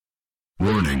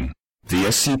Warning: the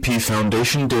SCP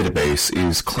Foundation database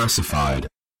is classified.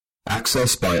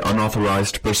 Access by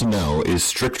unauthorized personnel is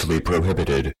strictly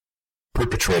prohibited.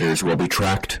 Perpetrators will be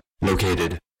tracked,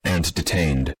 located, and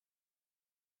detained.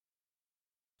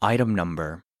 Item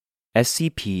Number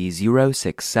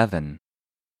SCP-067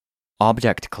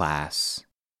 Object Class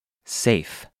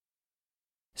Safe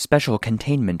Special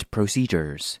Containment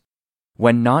Procedures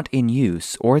When not in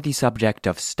use or the subject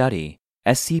of study,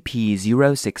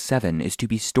 SCP-067 is to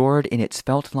be stored in its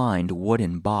felt-lined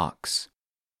wooden box.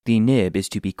 The nib is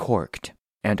to be corked,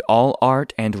 and all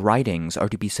art and writings are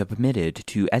to be submitted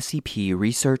to SCP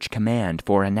Research Command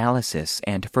for analysis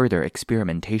and further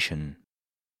experimentation.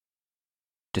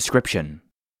 Description: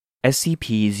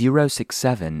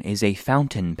 SCP-067 is a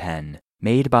fountain pen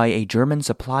made by a German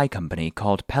supply company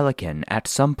called Pelican at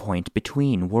some point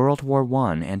between World War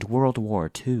I and World War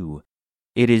II.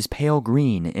 It is pale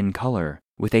green in color,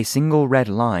 with a single red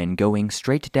line going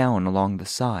straight down along the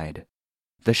side.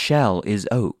 The shell is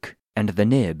oak, and the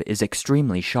nib is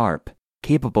extremely sharp,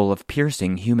 capable of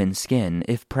piercing human skin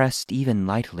if pressed even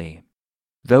lightly.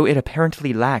 Though it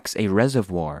apparently lacks a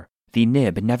reservoir, the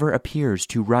nib never appears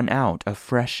to run out of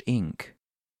fresh ink.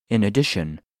 In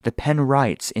addition, the pen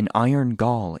writes in iron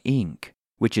gall ink,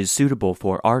 which is suitable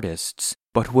for artists,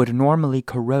 but would normally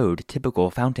corrode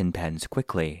typical fountain pens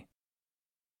quickly.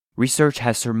 Research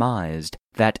has surmised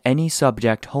that any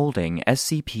subject holding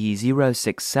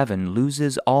SCP-067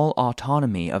 loses all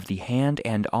autonomy of the hand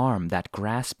and arm that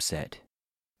grasps it.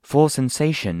 Full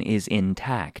sensation is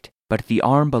intact, but the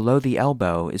arm below the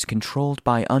elbow is controlled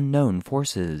by unknown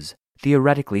forces,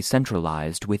 theoretically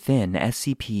centralized within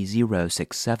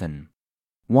SCP-067.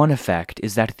 One effect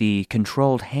is that the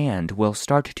controlled hand will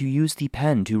start to use the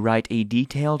pen to write a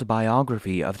detailed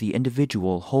biography of the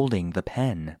individual holding the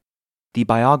pen. The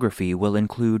biography will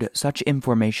include such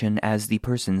information as the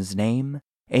person's name,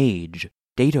 age,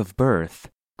 date of birth,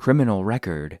 criminal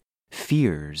record,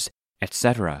 fears,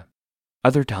 etc.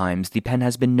 Other times, the pen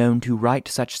has been known to write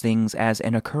such things as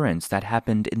an occurrence that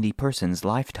happened in the person's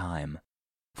lifetime.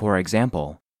 For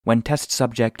example, when test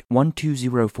subject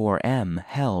 1204M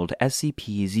held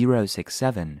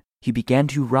SCP-067, he began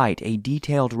to write a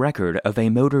detailed record of a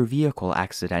motor vehicle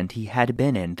accident he had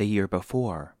been in the year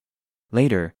before.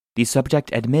 Later, the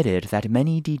subject admitted that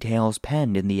many details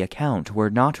penned in the account were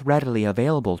not readily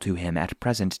available to him at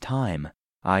present time,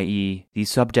 i.e., the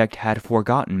subject had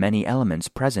forgotten many elements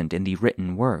present in the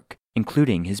written work,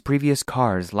 including his previous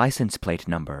car's license plate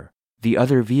number, the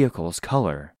other vehicle's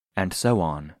color, and so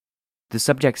on. The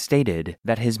subject stated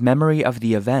that his memory of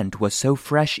the event was so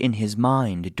fresh in his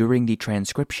mind during the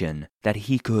transcription that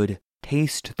he could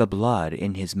taste the blood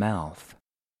in his mouth.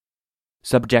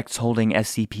 Subjects holding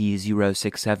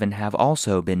SCP-067 have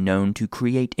also been known to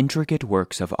create intricate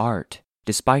works of art,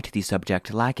 despite the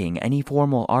subject lacking any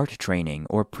formal art training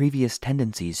or previous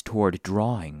tendencies toward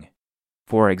drawing.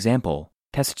 For example,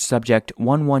 test subject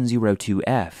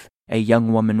 1102F, a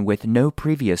young woman with no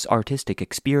previous artistic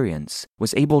experience,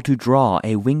 was able to draw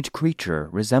a winged creature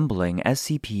resembling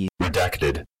SCP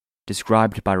Redacted.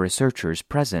 Described by researchers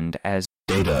present as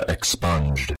data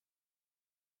expunged.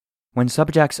 When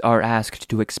subjects are asked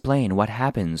to explain what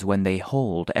happens when they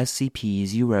hold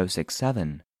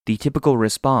SCP-067, the typical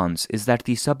response is that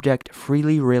the subject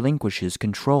freely relinquishes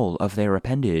control of their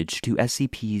appendage to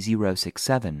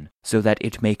SCP-067 so that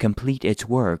it may complete its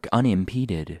work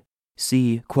unimpeded.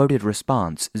 See Quoted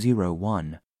Response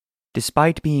 01.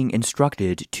 Despite being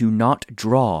instructed to not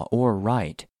draw or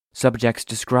write, subjects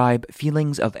describe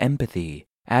feelings of empathy,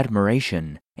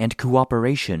 admiration, and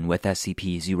cooperation with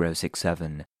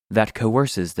SCP-067 that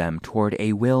coerces them toward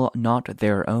a will not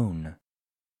their own.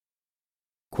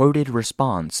 Quoted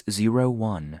Response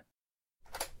 01.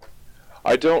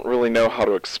 I don't really know how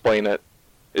to explain it.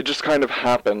 It just kind of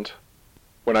happened.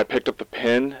 When I picked up the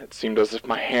pen, it seemed as if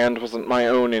my hand wasn't my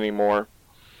own anymore.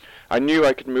 I knew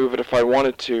I could move it if I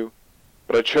wanted to,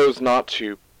 but I chose not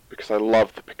to because I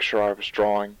loved the picture I was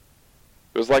drawing.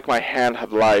 It was like my hand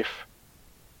had life.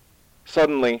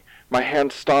 Suddenly, my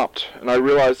hand stopped, and I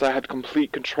realized I had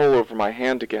complete control over my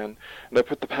hand again, and I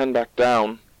put the pen back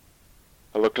down.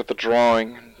 I looked at the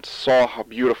drawing and saw how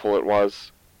beautiful it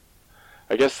was.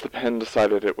 I guess the pen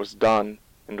decided it was done,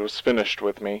 and was finished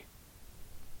with me.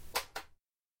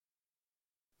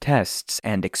 Tests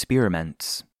and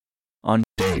Experiments. On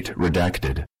Date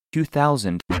redacted.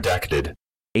 2000, Redacted.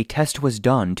 a test was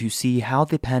done to see how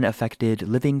the pen affected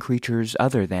living creatures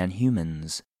other than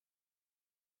humans.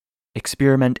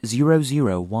 Experiment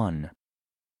 001.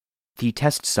 The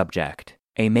test subject,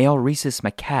 a male rhesus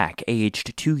macaque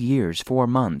aged 2 years 4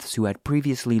 months who had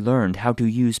previously learned how to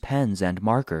use pens and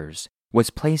markers, was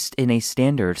placed in a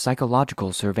standard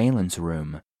psychological surveillance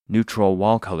room, neutral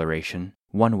wall coloration,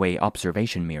 one-way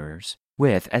observation mirrors,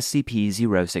 with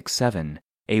SCP-067,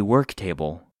 a work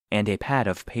table, and a pad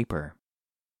of paper.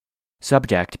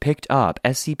 Subject picked up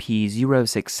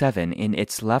SCP-067 in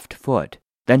its left foot,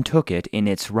 then took it in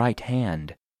its right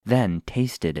hand, then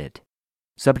tasted it.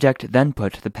 Subject then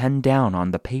put the pen down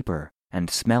on the paper and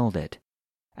smelled it.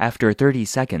 After 30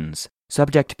 seconds,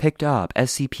 subject picked up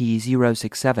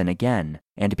SCP-067 again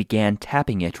and began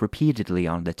tapping it repeatedly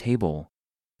on the table.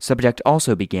 Subject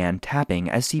also began tapping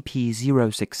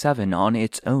SCP-067 on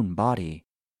its own body.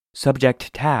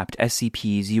 Subject tapped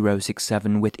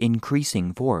SCP-067 with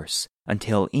increasing force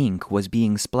until ink was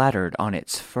being splattered on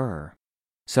its fur.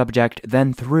 Subject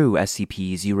then threw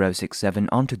SCP-067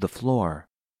 onto the floor.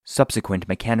 Subsequent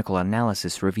mechanical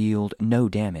analysis revealed no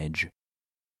damage.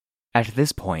 At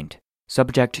this point,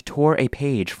 subject tore a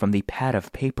page from the pad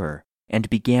of paper and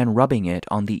began rubbing it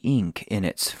on the ink in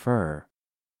its fur.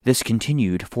 This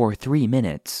continued for 3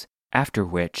 minutes, after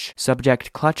which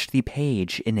subject clutched the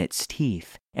page in its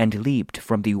teeth and leaped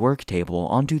from the work table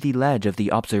onto the ledge of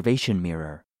the observation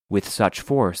mirror, with such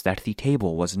force that the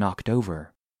table was knocked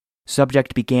over.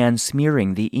 Subject began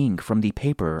smearing the ink from the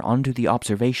paper onto the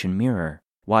observation mirror,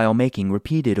 while making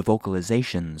repeated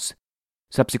vocalizations.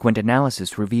 Subsequent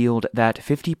analysis revealed that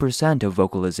 50% of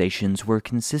vocalizations were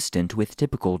consistent with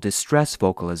typical distress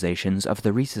vocalizations of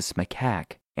the rhesus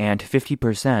macaque, and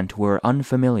 50% were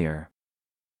unfamiliar.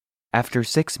 After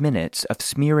 6 minutes of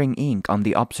smearing ink on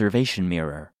the observation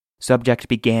mirror, subject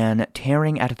began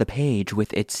tearing at the page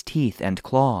with its teeth and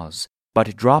claws,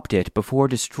 but dropped it before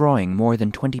destroying more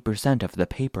than 20% of the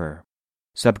paper.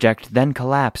 Subject then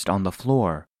collapsed on the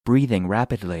floor, breathing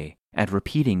rapidly, and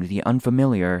repeating the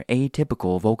unfamiliar,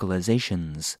 atypical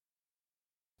vocalizations.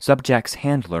 Subject's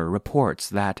handler reports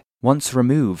that, once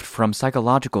removed from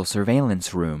psychological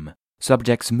surveillance room,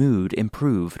 subject's mood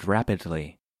improved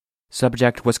rapidly.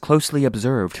 Subject was closely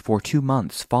observed for 2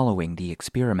 months following the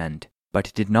experiment,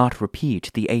 but did not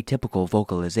repeat the atypical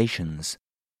vocalizations.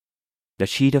 The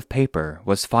sheet of paper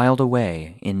was filed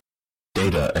away in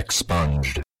Data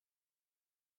expunged.